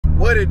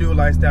What it do,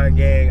 Lifestyle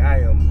Gang?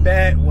 I am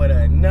back with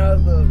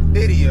another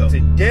video.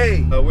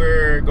 Today,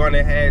 we're going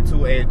to head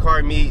to a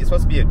car meet. It's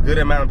supposed to be a good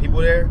amount of people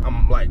there.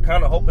 I'm like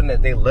kind of hoping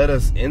that they let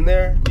us in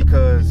there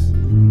because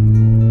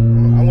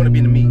I want to be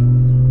in the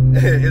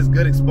meet. It's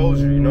good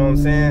exposure, you know what I'm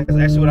saying? That's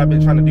actually what I've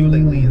been trying to do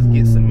lately is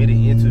get submitted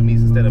into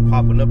meets instead of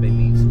popping up at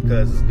meets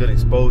because it's good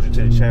exposure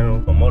to the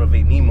channel. It'll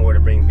motivate me more to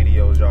bring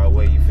videos y'all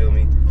way, you feel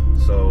me?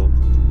 So,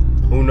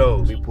 who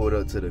knows? We pulled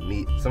up to the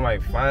meet. Somebody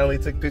finally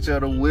took a picture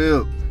of the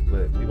wheel,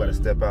 but we about to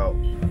step out.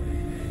 Yeah,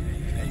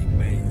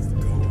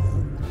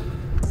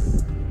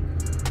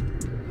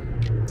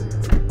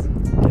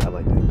 I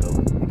like that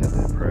color. They got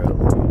that proud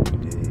look. You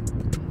dig?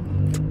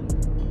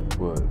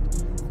 What?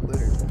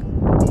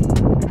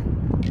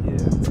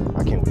 Yeah,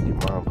 I can't wait to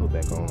get mine put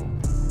back on.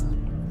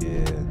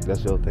 Yeah,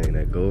 that's your thing,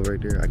 that gold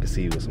right there. I can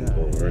see you with some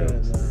gold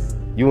rims.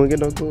 You won't get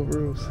no gold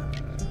rims? I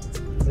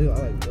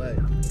like black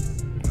rims.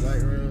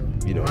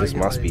 You know, this is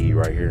my speed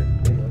right here.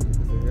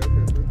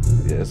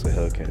 Yeah, it's a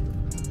Hellcat.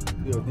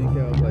 You know,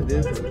 decals like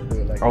this?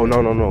 Like oh,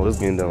 no. It's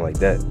getting done like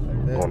that.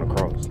 Going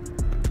across.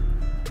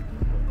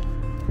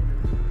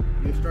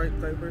 You a stripe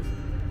type person?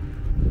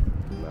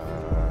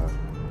 Nah.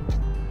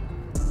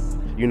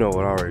 You know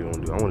what I already want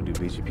to do? I want to do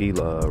BGP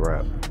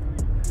rap. A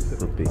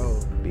little big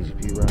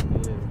BGP rap.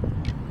 Yeah.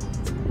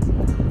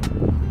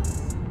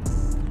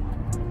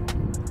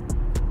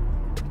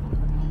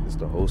 It's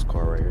the host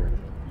car right here.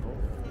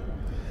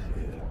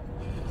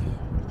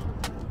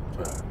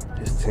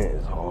 This tent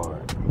is hard.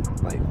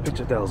 Like,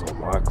 picture that was on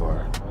my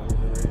car. I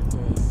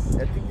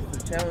think it's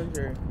a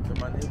Challenger to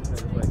my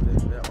neighborhood. Like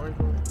that orange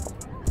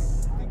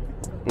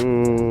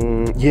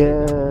one.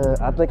 Yeah,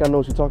 I think I know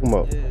what you're talking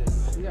about. Yeah,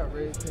 we got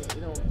red paint.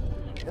 They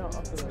don't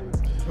often like.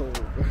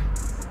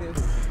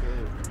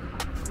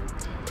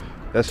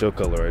 That's your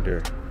color right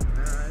there.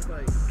 Nah, it's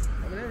like, I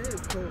mean, that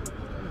is cool.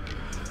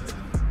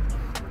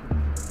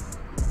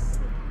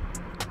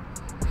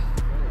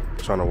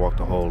 Trying to walk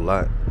the whole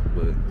lot,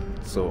 but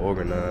so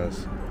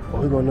organized. Oh,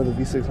 we got another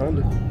V6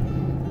 Honda.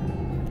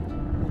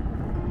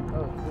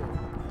 Oh, cool.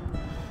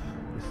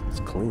 It's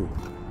clean.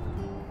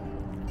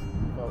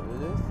 Oh,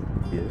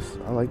 it is? Yes,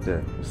 I like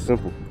that. It's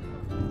simple.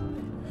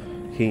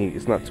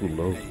 It's not too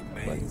low.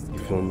 Like, you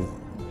feel me?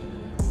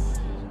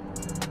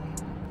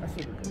 I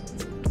should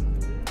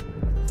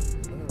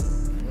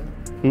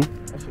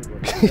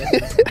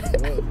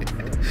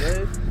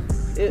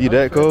go. You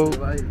that cold?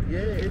 Like, yeah,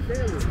 it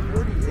said it was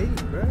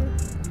 48, bro.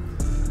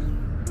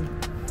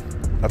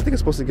 I think it's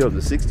supposed to get up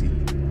to 60.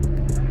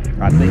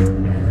 I think.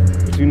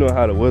 But you know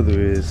how the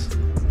weather is.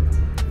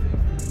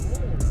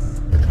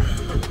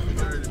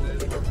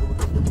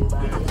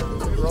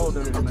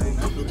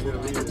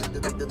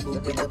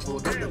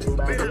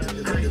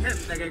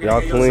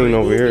 Y'all clean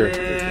over here.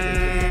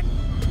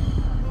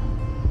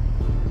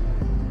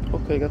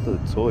 Okay, got the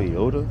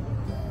Toyota.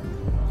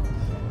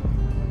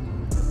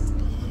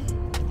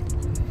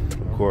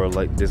 Car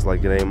like this,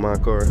 like it ain't my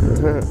car.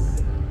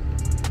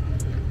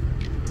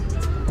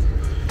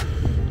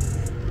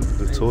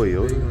 The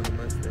Toyota.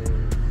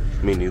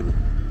 Me neither.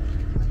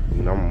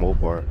 You know, I'm a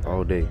Mopar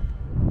all day.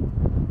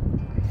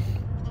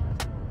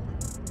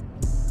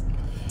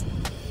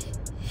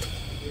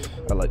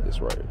 I like this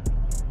right.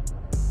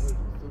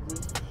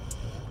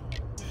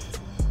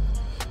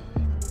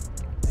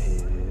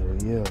 Hell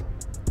yeah.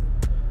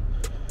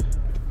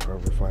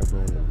 Carbon fiber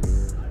on the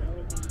mirror.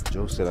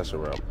 Joe said I should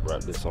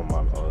wrap this on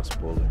my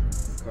spoiler.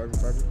 Carbon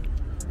fiber?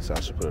 So I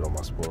should put it on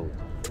my spoiler.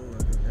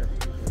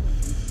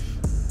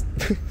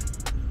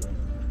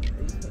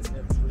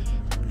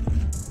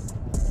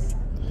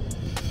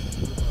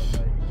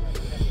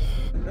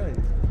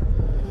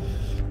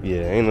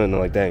 Yeah, ain't nothing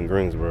like that in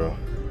Greensboro.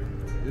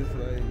 It's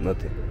like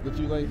Nothing. But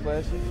you like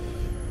flashy?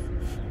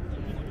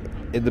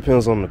 It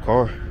depends on the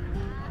car. What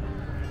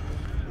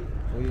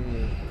do you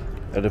mean?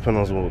 It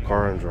depends on what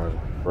car I'm driving.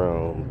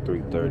 Around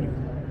 3:30.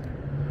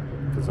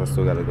 Cause I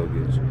still gotta go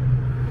get you.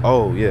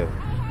 Oh yeah.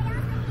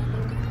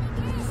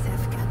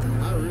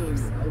 I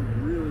really.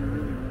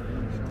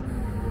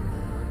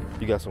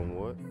 You got some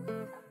what?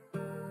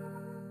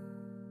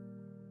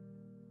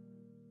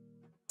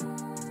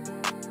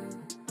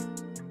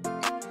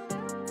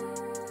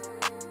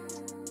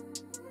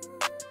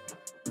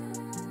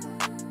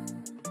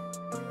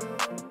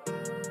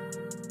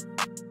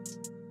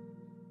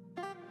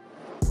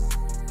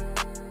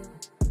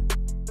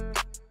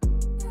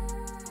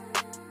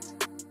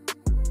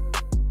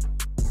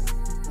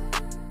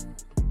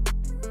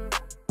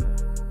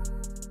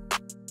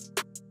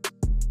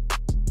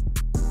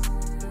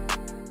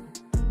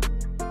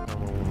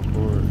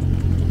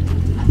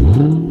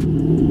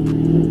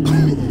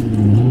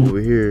 Over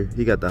here,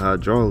 he got the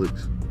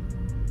hydraulics.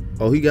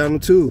 Oh, he got them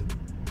too.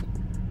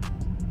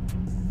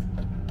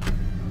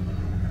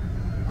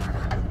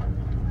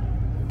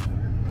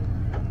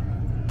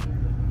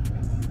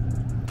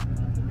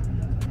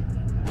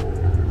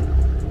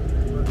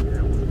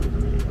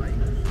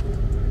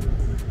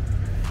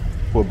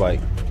 What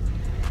bike? I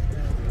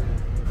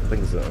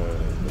think it's a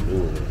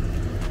new one.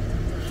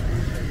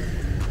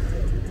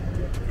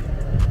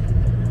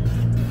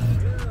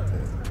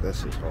 That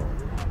shit's hard.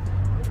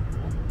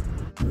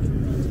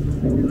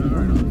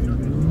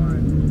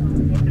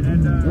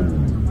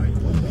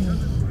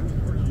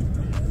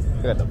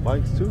 You got the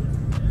bikes too?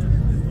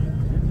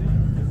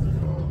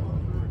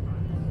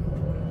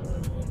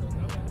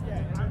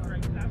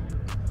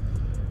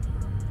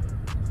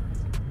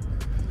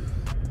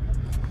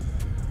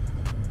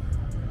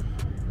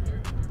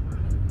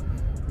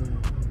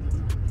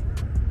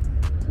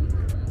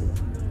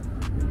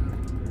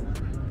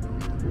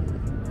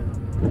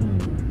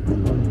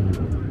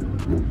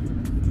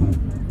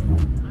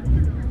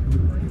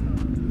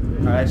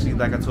 Actually,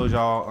 like I told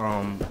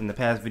y'all in the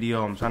past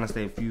video, I'm trying to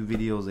stay a few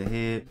videos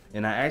ahead,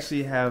 and I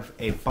actually have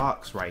a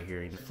box right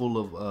here full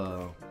of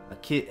a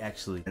kit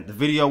actually. And the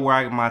video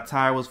where my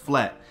tire was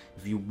flat,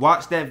 if you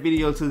watch that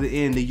video to the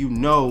end, then you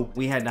know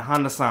we had the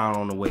Honda sign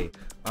on the way.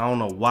 I don't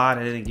know why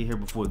they didn't get here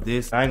before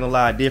this. I ain't gonna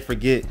lie, I did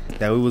forget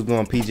that we was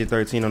going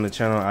PG-13 on the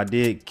channel. I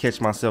did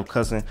catch myself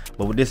cussing,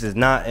 but this is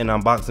not an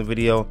unboxing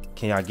video.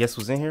 Can y'all guess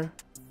what's in here?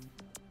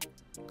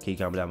 Can you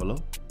comment down below?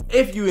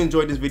 If you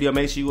enjoyed this video,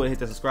 make sure you go ahead and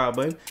hit that subscribe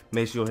button.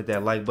 Make sure you hit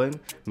that like button.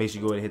 Make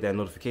sure you go ahead and hit that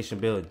notification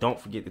bell. And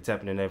don't forget to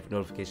tap in that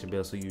notification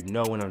bell so you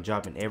know when I'm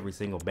dropping every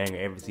single banger,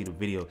 every single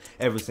video,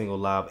 every single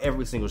live,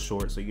 every single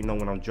short. So you know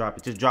when I'm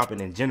dropping, just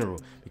dropping in general.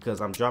 Because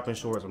I'm dropping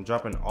shorts, I'm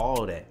dropping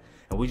all of that.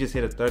 And we just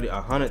hit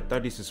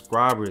 130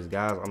 subscribers,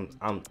 guys.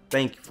 I'm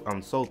thankful.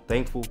 I'm so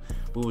thankful.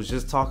 We was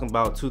just talking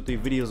about 2-3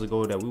 videos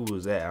ago that we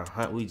was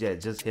at we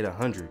just hit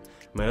 100.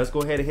 Man, let's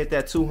go ahead and hit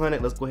that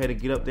 200. Let's go ahead and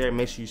get up there.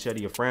 Make sure you share to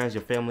your friends,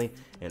 your family,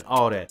 and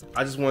all that.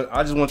 I just want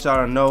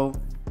y'all to know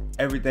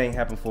everything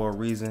happened for a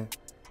reason.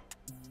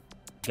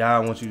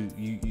 God wants you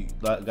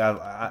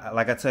guys.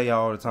 Like I tell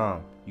y'all all the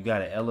time, you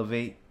gotta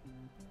elevate.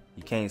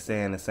 You can't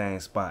stay in the same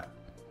spot.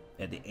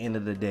 At the end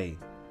of the day.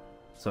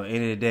 So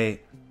end of the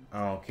day,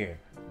 I don't care.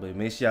 But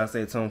make sure y'all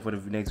stay tuned for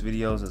the next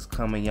videos that's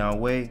coming y'all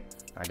way.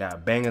 I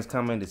got bangers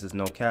coming. This is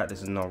no cap.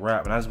 This is no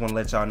rap. And I just want to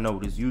let y'all know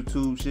this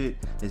YouTube shit,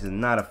 this is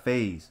not a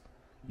phase.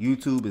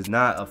 YouTube is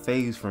not a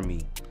phase for me.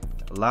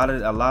 A lot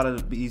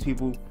of these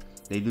people,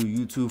 they do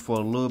YouTube for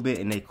a little bit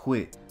and they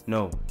quit.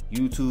 No,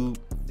 YouTube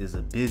is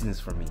a business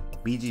for me.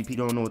 BGP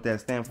don't know what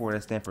that stands for.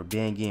 That stands for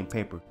bang getting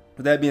paper.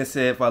 With that being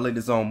said, if I lay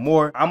this on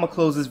more, I'm gonna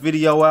close this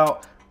video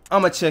out.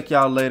 I'm gonna check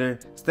y'all later.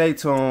 Stay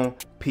tuned.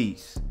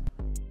 Peace.